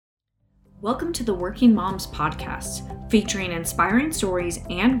Welcome to the Working Moms Podcast, featuring inspiring stories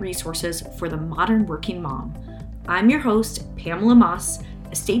and resources for the modern working mom. I'm your host, Pamela Moss,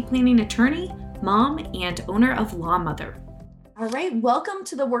 estate planning attorney, mom, and owner of Law Mother. All right, welcome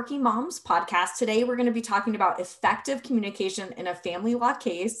to the Working Moms Podcast. Today, we're going to be talking about effective communication in a family law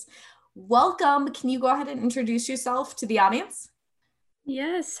case. Welcome. Can you go ahead and introduce yourself to the audience?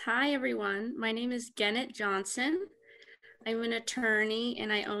 Yes. Hi, everyone. My name is Gennett Johnson. I'm an attorney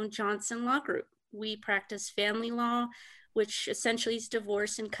and I own Johnson Law Group. We practice family law, which essentially is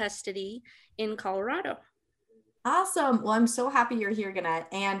divorce and custody in Colorado. Awesome. Well, I'm so happy you're here, Gennett.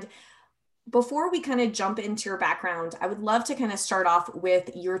 And before we kind of jump into your background, I would love to kind of start off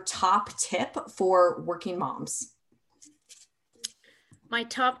with your top tip for working moms. My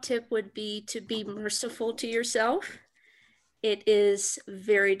top tip would be to be merciful to yourself. It is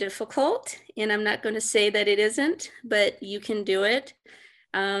very difficult, and I'm not going to say that it isn't, but you can do it.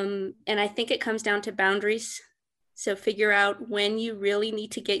 And I think it comes down to boundaries. So figure out when you really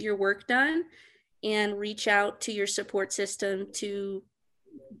need to get your work done and reach out to your support system to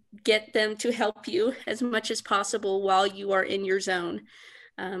get them to help you as much as possible while you are in your zone.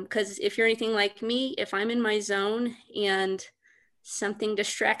 Because if you're anything like me, if I'm in my zone and something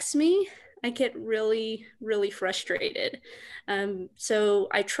distracts me, I get really, really frustrated. So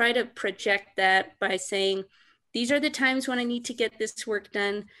I try to project that by saying, these are the times when I need to get this work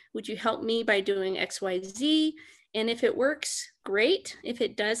done. Would you help me by doing X, Y, Z? And if it works, great. If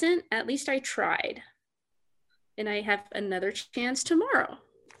it doesn't, at least I tried. And I have another chance tomorrow.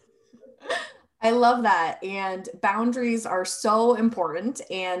 I love that. And boundaries are so important.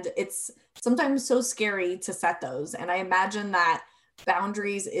 And it's sometimes so scary to set those. And I imagine that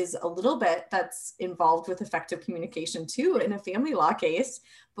boundaries is a little bit that's involved with effective communication too in a family law case.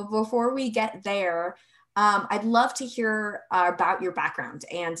 But before we get there, I'd love to hear about your background.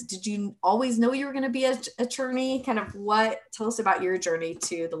 And did you always know you were going to be an attorney? Tell us about your journey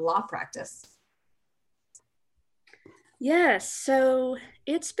to the law practice. Yes, so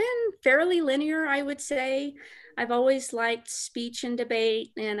it's been fairly linear, I would say. I've always liked speech and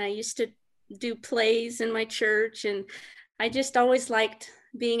debate, and I used to do plays in my church, and I just always liked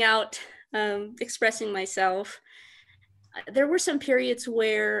being out expressing myself. There were some periods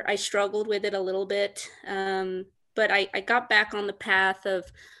where I struggled with it a little bit, but I got back on the path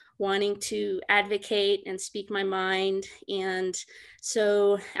of wanting to advocate and speak my mind. And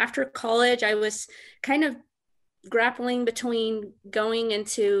so after college, I was kind of grappling between going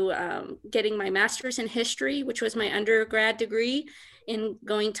into getting my master's in history, which was my undergrad degree, and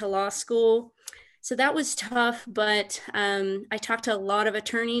going to law school. So that was tough, but I talked to a lot of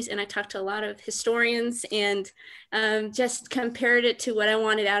attorneys and I talked to a lot of historians and just compared it to what I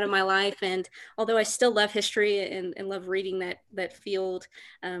wanted out of my life. And although I still love history and love reading that field,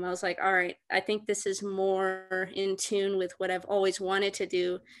 I was like, all right, I think this is more in tune with what I've always wanted to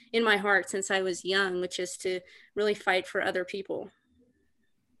do in my heart since I was young, which is to really fight for other people.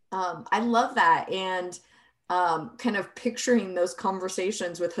 I love that. And kind of picturing those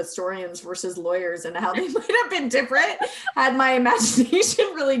conversations with historians versus lawyers and how they might have been different had my imagination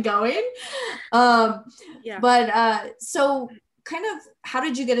really going. So kind of how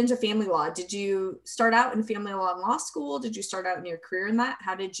did you get into family law? Did you start out in family law and law school? Did you start out in your career in that?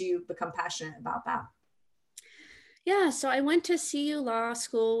 How did you become passionate about that? Yeah, so I went to CU Law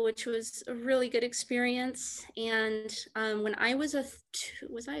School, which was a really good experience. And when I was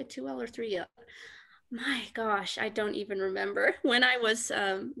was I a 2L or 3L? My gosh, I don't even remember when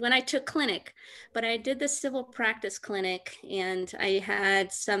I took clinic, but I did the civil practice clinic and I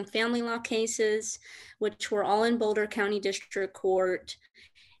had some family law cases, which were all in Boulder County District Court.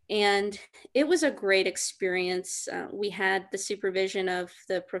 And it was a great experience. We had the supervision of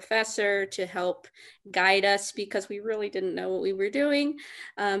the professor to help guide us because we really didn't know what we were doing.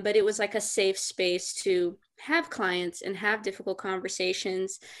 But it was like a safe space to have clients and have difficult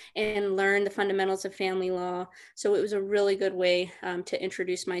conversations and learn the fundamentals of family law. So it was a really good way to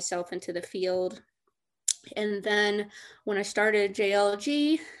introduce myself into the field. And then when I started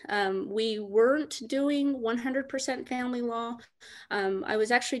JLG, we weren't doing 100% family law. I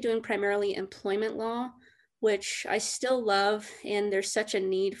was actually doing primarily employment law, which I still love. And there's such a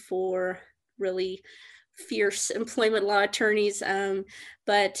need for really fierce employment law attorneys.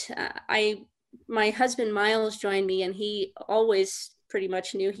 My husband Miles joined me, and he always pretty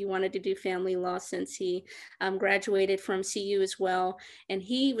much knew he wanted to do family law since he graduated from CU as well. And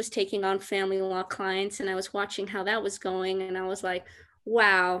he was taking on family law clients, and I was watching how that was going. And I was like,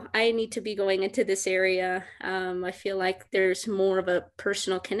 wow, I need to be going into this area. I feel like there's more of a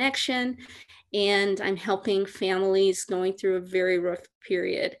personal connection, and I'm helping families going through a very rough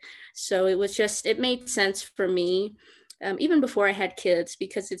period. So it made sense for me, even before I had kids,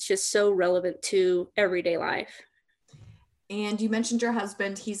 because it's just so relevant to everyday life. And you mentioned your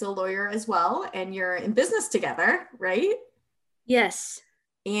husband, he's a lawyer as well, and you're in business together, right? Yes,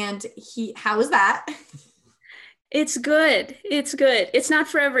 And how is that? it's good. It's good. It's not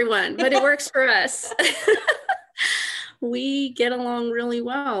for everyone, but it works for us. We get along really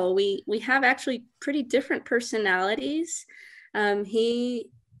well. We have actually pretty different personalities. He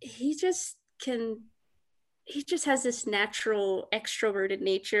just can he just has this natural extroverted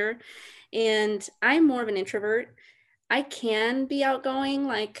nature, and I'm more of an introvert. I can be outgoing,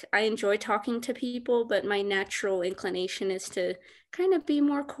 like I enjoy talking to people, but my natural inclination is to kind of be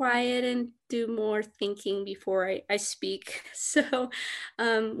more quiet and do more thinking before I speak. So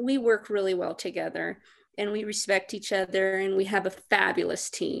we work really well together, and we respect each other, and we have a fabulous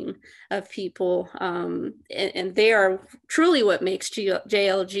team of people. And they are truly what makes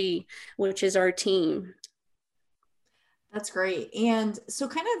JLG, which is our team. That's great. And so,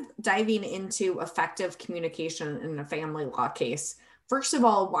 kind of diving into effective communication in a family law case, first of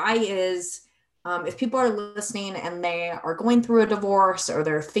all, why is, if people are listening and they are going through a divorce or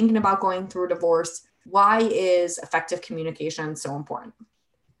they're thinking about going through a divorce, why is effective communication so important?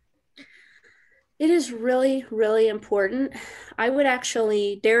 It is really, really important. I would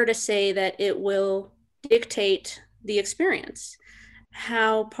actually dare to say that it will dictate the experience,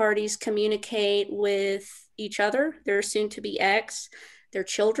 how parties communicate with each other, their soon to be ex, their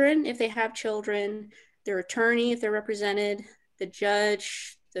children, if they have children, their attorney, if they're represented, the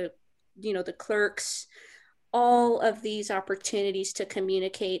judge, the clerks, all of these opportunities to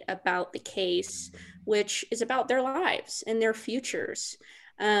communicate about the case, which is about their lives and their futures.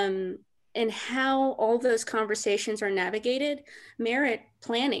 Um, and how all those conversations are navigated merit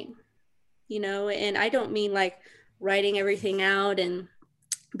planning, and I don't mean like writing everything out and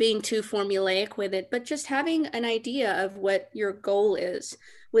being too formulaic with it, but just having an idea of what your goal is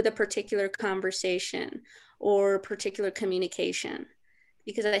with a particular conversation or particular communication.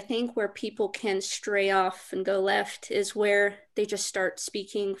 Because I think where people can stray off and go left is where they just start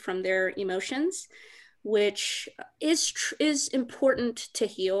speaking from their emotions, which is important to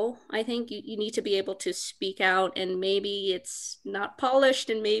heal. I think you need to be able to speak out, and maybe it's not polished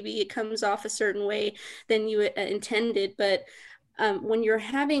and maybe it comes off a certain way than you intended, but when you're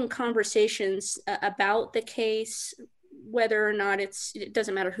having conversations about the case, whether or not it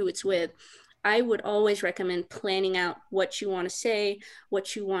doesn't matter who it's with, I would always recommend planning out what you want to say,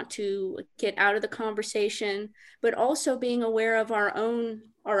 what you want to get out of the conversation, but also being aware of our own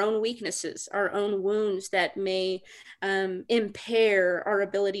weaknesses, our own wounds that may impair our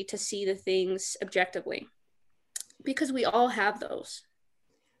ability to see the things objectively, because we all have those.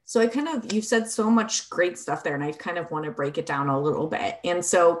 So you've said so much great stuff there, and I kind of want to break it down a little bit. And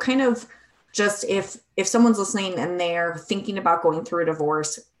so kind of just if someone's listening and they're thinking about going through a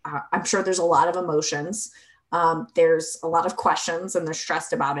divorce, I'm sure there's a lot of emotions. There's a lot of questions and they're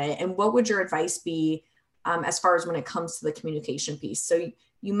stressed about it. And what would your advice be as far as when it comes to the communication piece? So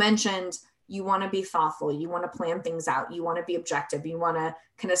you mentioned you want to be thoughtful, you want to plan things out, you want to be objective, you want to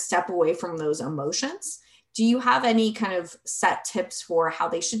kind of step away from those emotions. Do you have any kind of set tips for how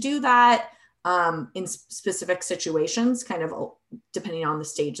they should do that in specific situations, kind of depending on the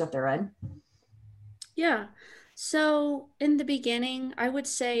stage that they're in? Yeah. So in the beginning, I would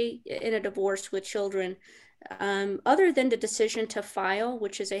say in a divorce with children, other than the decision to file,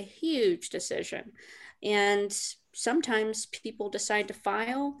 which is a huge decision, and sometimes people decide to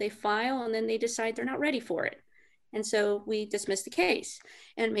file, they file, and then they decide they're not ready for it. And so we dismiss the case.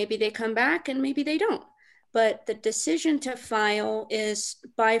 And maybe they come back and maybe they don't. But the decision to file is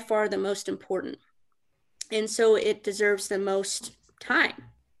by far the most important. And so it deserves the most time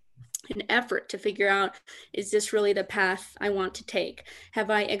an effort to figure out, is this really the path I want to take? Have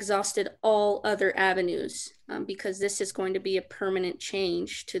I exhausted all other avenues? Because this is going to be a permanent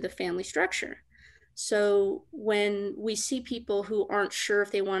change to the family structure. So when we see people who aren't sure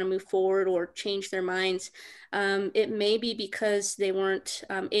if they want to move forward or change their minds, it may be because they weren't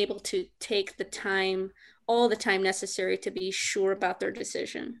able to take all the time necessary to be sure about their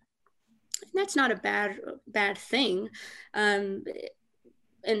decision. And that's not a bad thing. Um,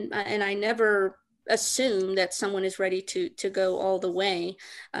 and I never assume that someone is ready to go all the way.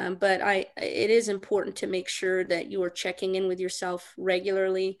 But it is important to make sure that you are checking in with yourself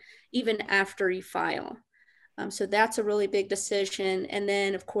regularly, even after you file. So that's a really big decision. And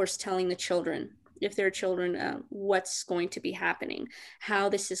then, of course, telling the children. if they're children, what's going to be happening, how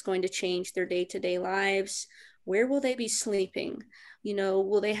this is going to change their day-to-day lives. Where will they be sleeping?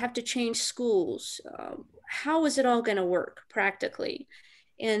 Will they have to change schools? How is it all going to work practically?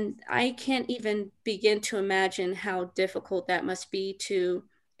 And I can't even begin to imagine how difficult that must be to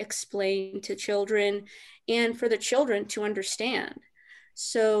explain to children and for the children to understand.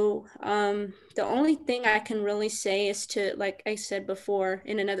 So the only thing I can really say is to, like I said before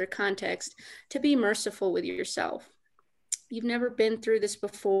in another context, to be merciful with yourself. You've never been through this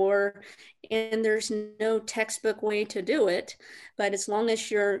before, and there's no textbook way to do it. But as long as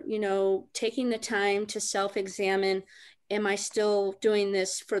you're, taking the time to self-examine, am I still doing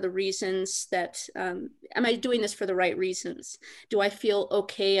this for the reasons that, am I doing this for the right reasons? Do I feel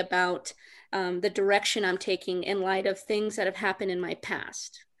okay about the direction I'm taking in light of things that have happened in my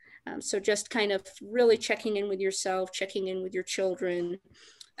past? So just kind of really checking in with yourself, checking in with your children.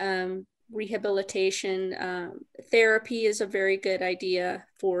 Rehabilitation, therapy is a very good idea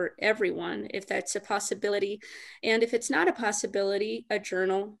for everyone if that's a possibility. And if it's not a possibility, a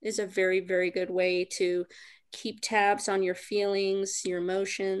journal is a very, very good way to keep tabs on your feelings, your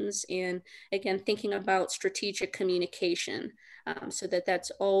emotions, and again, thinking about strategic communication, so that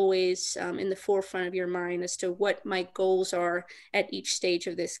that's always in the forefront of your mind as to what my goals are at each stage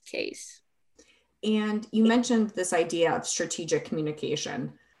of this case. And you mentioned this idea of strategic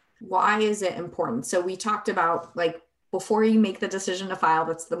communication. Why is it important? So we talked about, like, before you make the decision to file,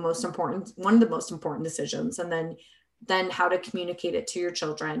 that's the most important, one of the most important decisions. And then how to communicate it to your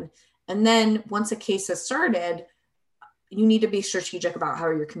children. And then once a case has started, you need to be strategic about how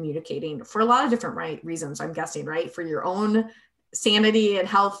you're communicating for a lot of different reasons, I'm guessing, right? For your own sanity and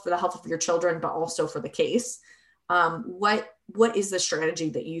health, for the health of your children, but also for the case. What is the strategy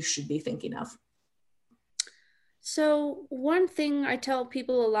that you should be thinking of? So one thing I tell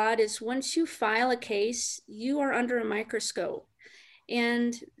people a lot is once you file a case, you are under a microscope.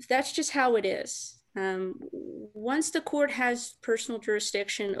 And that's just how it is. Once the court has personal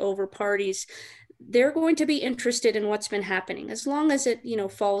jurisdiction over parties, they're going to be interested in what's been happening, as long as it,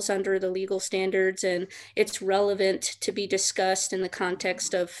 falls under the legal standards and it's relevant to be discussed in the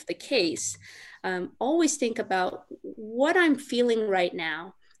context of the case. Always think about what I'm feeling right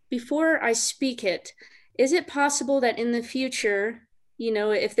now before I speak it. Is it possible that in the future,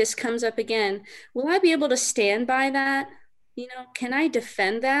 if this comes up again, will I be able to stand by that? Can I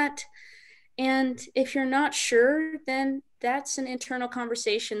defend that? And if you're not sure, then that's an internal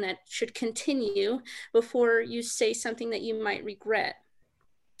conversation that should continue before you say something that you might regret.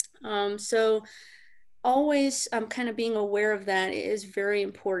 So always kind of being aware of that is very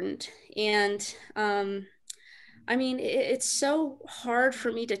important. And I mean, it's so hard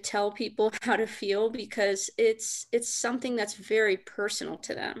for me to tell people how to feel because it's something that's very personal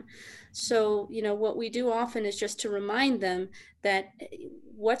to them. So, what we do often is just to remind them that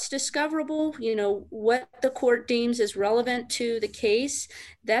what's discoverable, what the court deems is relevant to the case,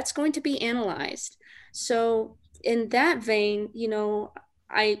 that's going to be analyzed. So, in that vein,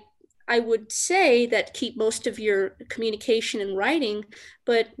 I would say that keep most of your communication in writing,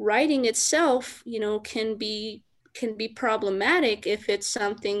 but writing itself, can be problematic if it's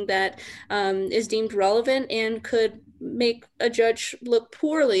something that is deemed relevant and could make a judge look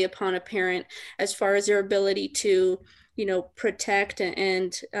poorly upon a parent as far as their ability to, protect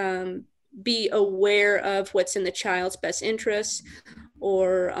and be aware of what's in the child's best interests,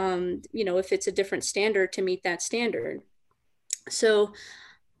 or, if it's a different standard, to meet that standard. So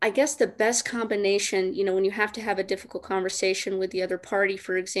I guess the best combination, when you have to have a difficult conversation with the other party,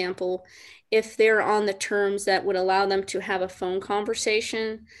 for example, if they're on the terms that would allow them to have a phone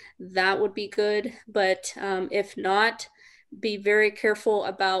conversation, that would be good. But if not, be very careful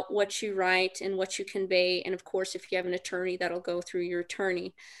about what you write and what you convey. And of course, if you have an attorney, that'll go through your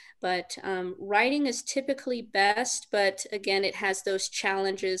attorney. But writing is typically best, but again, it has those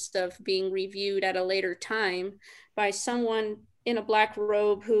challenges of being reviewed at a later time by someone in a black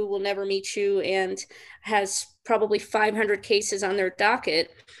robe who will never meet you and has probably 500 cases on their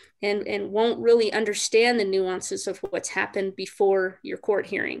docket and won't really understand the nuances of what's happened before your court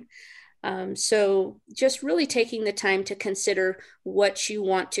hearing. So just really taking the time to consider what you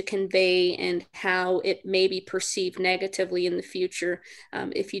want to convey and how it may be perceived negatively in the future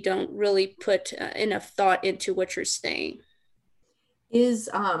if you don't really put enough thought into what you're saying. Is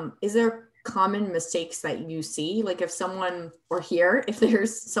there common mistakes that you see? Like if someone, or here, if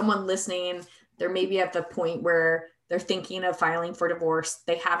there's someone listening, they're maybe at the point where they're thinking of filing for divorce,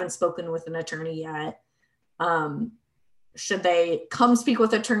 they haven't spoken with an attorney yet. Should they come speak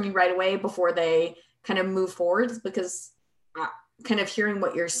with an attorney right away before they kind of move forward? Because kind of hearing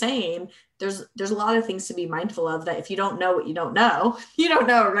what you're saying, there's a lot of things to be mindful of, that if you don't know what you don't know, you don't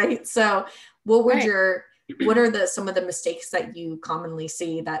know, right? So what would Right. what are some of the mistakes that you commonly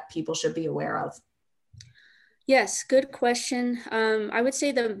see that people should be aware of? Yes, good question. I would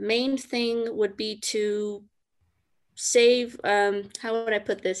say the main thing would be to save, how would I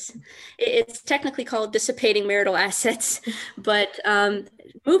put this? It's technically called dissipating marital assets, but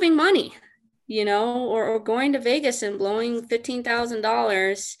moving money, or going to Vegas and blowing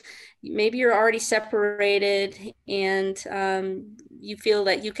 $15,000. Maybe you're already separated, and you feel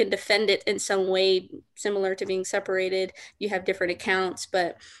that you can defend it in some way similar to being separated. You have different accounts,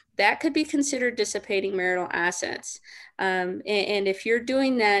 but that could be considered dissipating marital assets. And if you're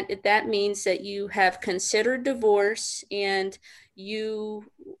doing that, that means that you have considered divorce, and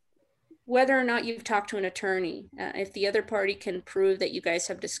you, whether or not you've talked to an attorney, if the other party can prove that you guys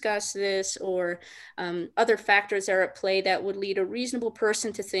have discussed this, or other factors are at play that would lead a reasonable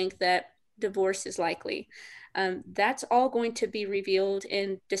person to think that divorce is likely. That's all going to be revealed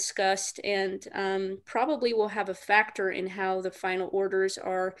and discussed, and probably will have a factor in how the final orders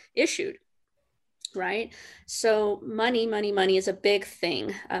are issued. Right. So money is a big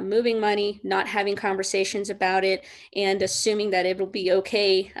thing. Moving money, not having conversations about it, and assuming that it will be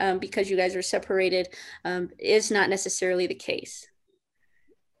okay because you guys are separated, is not necessarily the case.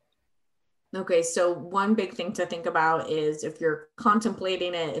 Okay, so one big thing to think about is, if you're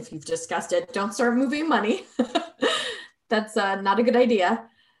contemplating it, if you've discussed it, don't start moving money. That's not a good idea.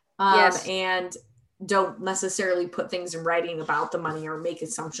 Yes. And don't necessarily put things in writing about the money or make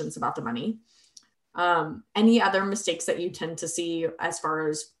assumptions about the money. Any other mistakes that you tend to see as far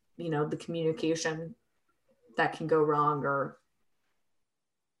as, the communication that can go wrong? Or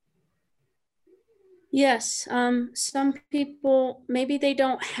Yes. Some people, maybe they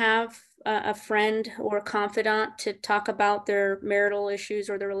don't have a friend or a confidant to talk about their marital issues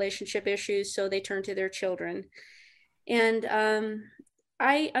or their relationship issues, so they turn to their children. And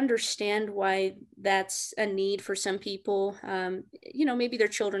I understand why that's a need for some people. Maybe their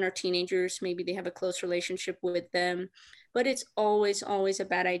children are teenagers, maybe they have a close relationship with them, but it's always, always a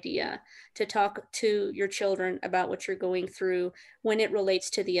bad idea to talk to your children about what you're going through when it relates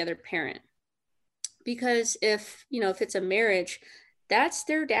to the other parent. Because if it's a marriage, that's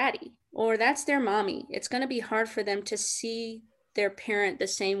their daddy or that's their mommy. It's going to be hard for them to see their parent the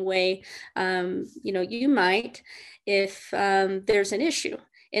same way. You might, if there's an issue,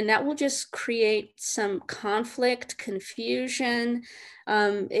 and that will just create some conflict, confusion.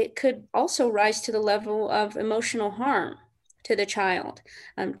 It could also rise to the level of emotional harm to the child.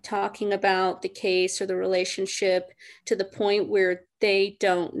 Talking about the case or the relationship to the point where they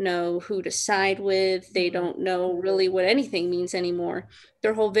don't know who to side with. They don't know really what anything means anymore.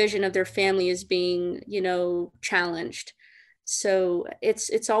 Their whole vision of their family is being, challenged. So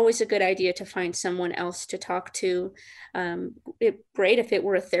it's always a good idea to find someone else to talk to. Great if it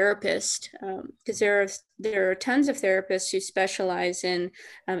were a therapist, because there are tons of therapists who specialize in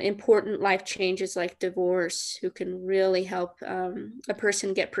important life changes like divorce, who can really help a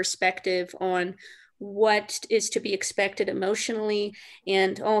person get perspective on what is to be expected emotionally,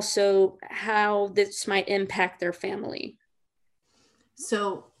 and also how this might impact their family.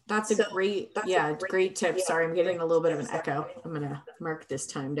 So that's a great tip. Sorry, I'm getting a little bit of an echo. I'm going to mark this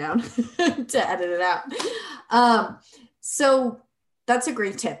time down to edit it out. So that's a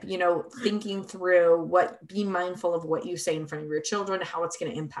great tip, thinking through being mindful of what you say in front of your children, how it's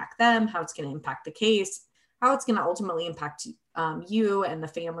going to impact them, how it's going to impact the case, how it's going to ultimately impact you and the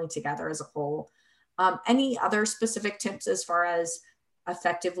family together as a whole. Any other specific tips as far as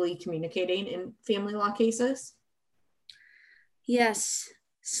effectively communicating in family law cases? Yes,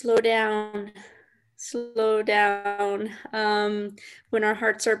 slow down. Slow down. When our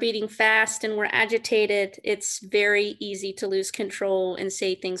hearts are beating fast and we're agitated, it's very easy to lose control and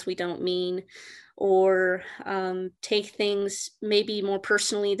say things we don't mean, or take things maybe more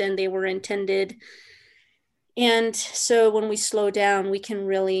personally than they were intended. And so when we slow down, we can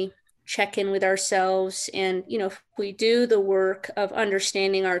really check in with ourselves. And, if we do the work of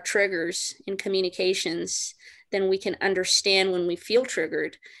understanding our triggers in communications, then we can understand when we feel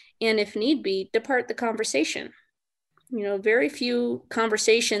triggered, and if need be, depart the conversation. Very few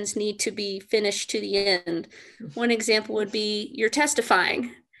conversations need to be finished to the end. One example would be you're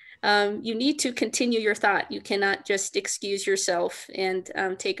testifying. You need to continue your thought. You cannot just excuse yourself and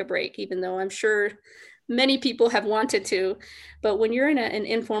take a break, even though I'm sure many people have wanted to. But when you're in an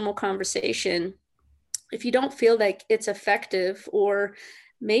informal conversation, if you don't feel like it's effective, or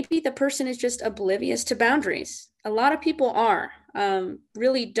maybe the person is just oblivious to boundaries. A lot of people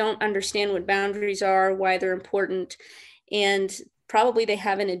really don't understand what boundaries are, why they're important. And probably they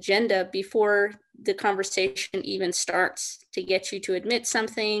have an agenda before the conversation even starts to get you to admit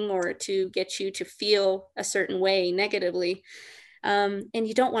something or to get you to feel a certain way negatively. And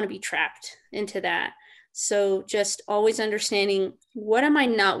you don't want to be trapped into that. So just always understanding, what am I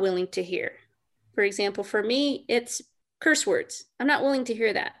not willing to hear? For example, for me, it's curse words. I'm not willing to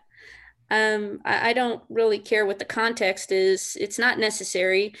hear that. I don't really care what the context is. It's not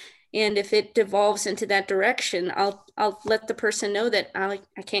necessary. And if it devolves into that direction, I'll let the person know that I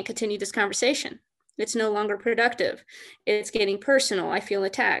can't continue this conversation. It's no longer productive. It's getting personal. I feel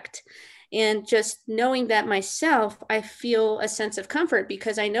attacked. And just knowing that myself, I feel a sense of comfort,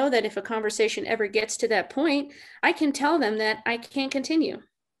 because I know that if a conversation ever gets to that point, I can tell them that I can't continue.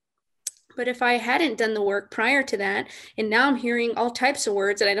 But if I hadn't done the work prior to that, and now I'm hearing all types of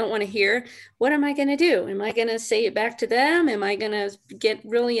words that I don't want to hear, what am I going to do? Am I going to say it back to them? Am I going to get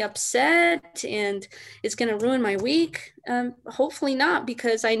really upset and it's going to ruin my week? Hopefully not,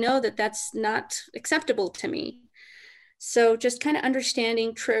 because I know that that's not acceptable to me. So just kind of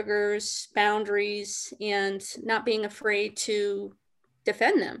understanding triggers, boundaries, and not being afraid to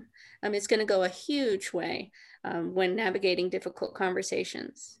defend them is going to go a huge way when navigating difficult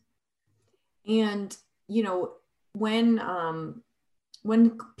conversations. And, you know, when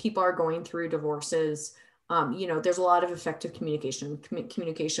people are going through divorces, you know, there's a lot of effective communication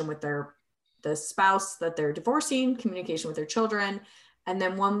with the spouse that they're divorcing, communication with their children. And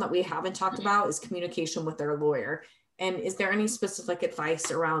then one that we haven't talked about is communication with their lawyer. And is there any specific advice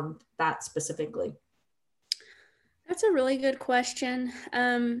around that specifically? That's a really good question.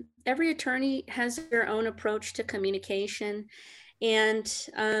 Every attorney has their own approach to communication. And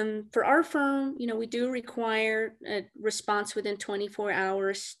for our firm, you know, we do require a response within 24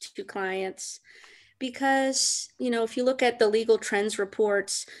 hours to clients, because, you know, if you look at the legal trends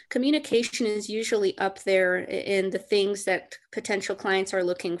reports, communication is usually up there in the things that potential clients are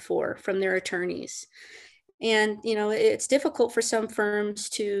looking for from their attorneys. And, you know, it's difficult for some firms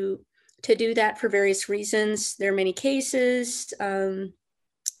to do that for various reasons. There are many cases.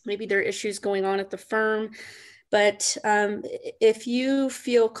 Maybe there are issues going on at the firm. But if you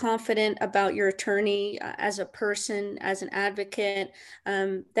feel confident about your attorney as a person, as an advocate,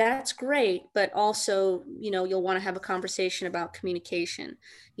 that's great. But also, you know, you'll want to have a conversation about communication.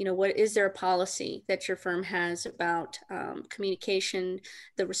 You know, what is there a policy that your firm has about communication,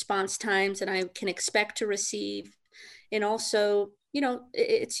 the response times that I can expect to receive? And also, you know,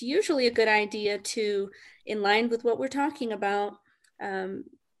 it's usually a good idea to, in line with what we're talking about,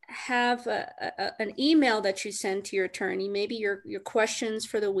 have an email that you send to your attorney, maybe your questions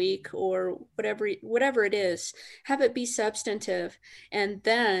for the week or whatever it is. Have it be substantive, and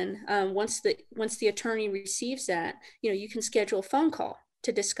then once the attorney receives that, you know, you can schedule a phone call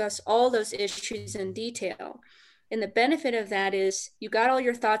to discuss all those issues in detail. And the benefit of that is you got all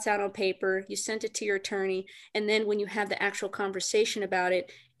your thoughts out on paper, you sent it to your attorney, and then when you have the actual conversation about it,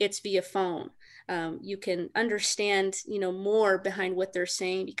 it's via phone. You can understand, you know, more behind what they're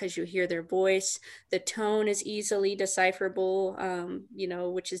saying because you hear their voice. The tone is easily decipherable, you know,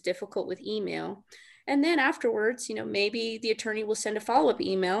 which is difficult with email. And then afterwards, you know, maybe the attorney will send a follow-up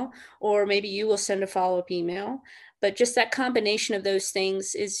email, or maybe you will send a follow-up email. But just that combination of those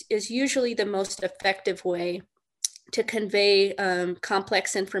things is usually the most effective way to convey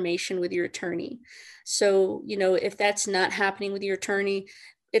complex information with your attorney. So, you know, if that's not happening with your attorney,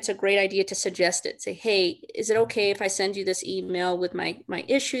 it's a great idea to suggest it. Say, hey, is it okay if I send you this email with my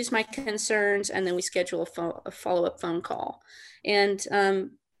issues, my concerns, and then we schedule a follow-up phone call? And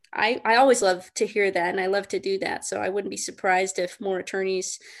I always love to hear that, and I love to do that. So I wouldn't be surprised if more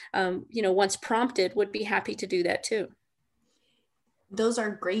attorneys, you know, once prompted, would be happy to do that too. Those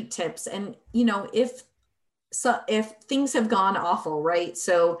are great tips. And, you know, if things have gone awful, right?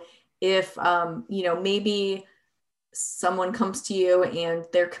 So if, you know, maybe someone comes to you and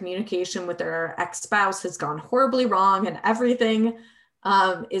their communication with their ex-spouse has gone horribly wrong and everything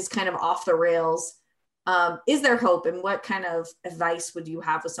is kind of off the rails. Is there hope? And what kind of advice would you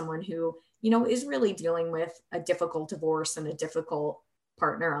have with someone who, you know, is really dealing with a difficult divorce and a difficult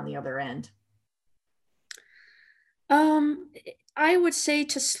partner on the other end? I would say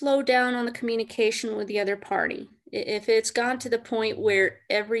to slow down on the communication with the other party. If it's gone to the point where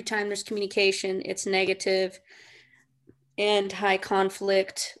every time there's communication, it's negative and high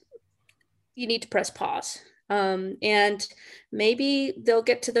conflict, you need to press pause. And maybe they'll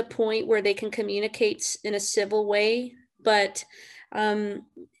get to the point where they can communicate in a civil way. But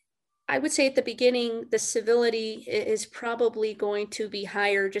I would say at the beginning, the civility is probably going to be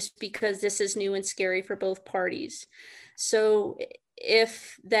higher just because this is new and scary for both parties. So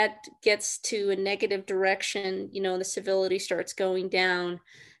if that gets to a negative direction, the civility starts going down,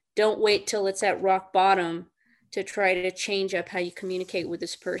 don't wait till it's at rock bottom to try to change up how you communicate with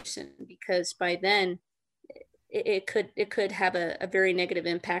this person, because by then it could have a very negative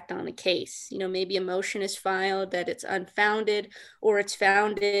impact on the case. Maybe a motion is filed that it's unfounded, or it's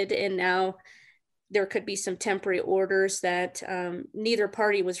founded, and now there could be some temporary orders that neither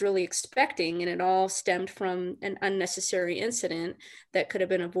party was really expecting, and it all stemmed from an unnecessary incident that could have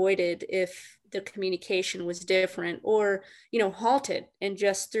been avoided if the communication was different, or halted, and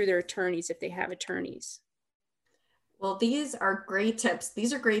just through their attorneys if they have attorneys. Well, these are great tips.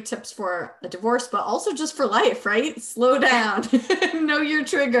 These are great tips for a divorce, but also just for life, right? Slow down, know your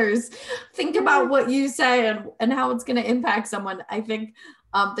triggers, think about what you say and how it's going to impact someone. I think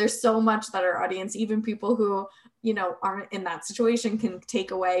there's so much that our audience, even people who, aren't in that situation, can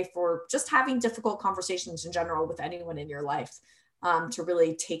take away for just having difficult conversations in general with anyone in your life, to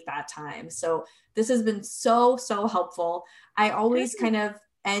really take that time. So this has been so, so helpful. I always kind of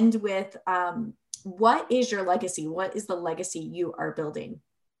end with, what is your legacy? What is the legacy you are building?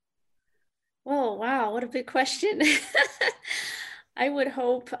 Oh, wow. What a big question. I would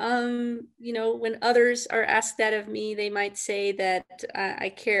hope, when others are asked that of me, they might say that I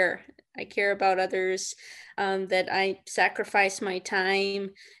care. I care about others, that I sacrifice my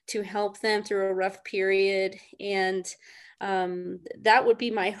time to help them through a rough period. And that would be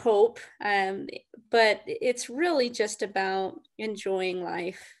my hope. But it's really just about enjoying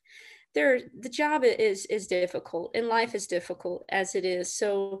life. The job is difficult, and life is difficult as it is.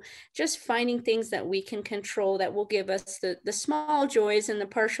 So just finding things that we can control that will give us the small joys and the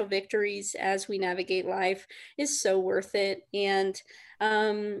partial victories as we navigate life is so worth it. And,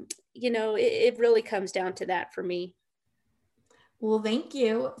 it really comes down to that for me. Well, thank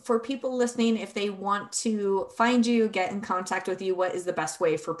you. For people listening, if they want to find you, get in contact with you, what is the best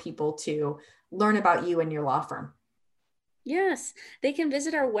way for people to learn about you and your law firm? Yes, they can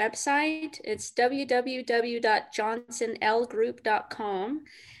visit our website. It's www.johnsonlgroup.com.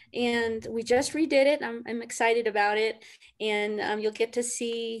 And we just redid it. I'm excited about it. And you'll get to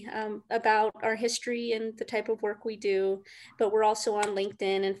see about our history and the type of work we do. But we're also on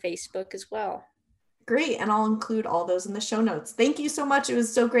LinkedIn and Facebook as well. Great. And I'll include all those in the show notes. Thank you so much. It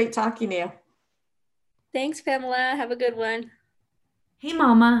was so great talking to you. Thanks, Pamela. Have a good one. Hey,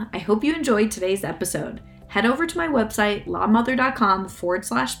 Mama. I hope you enjoyed today's episode. Head over to my website,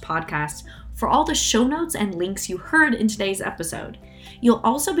 lawmother.com/podcast, for all the show notes and links you heard in today's episode. You'll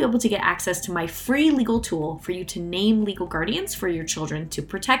also be able to get access to my free legal tool for you to name legal guardians for your children to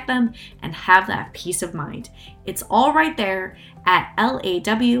protect them and have that peace of mind. It's all right there at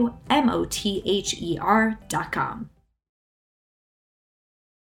lawmother.com.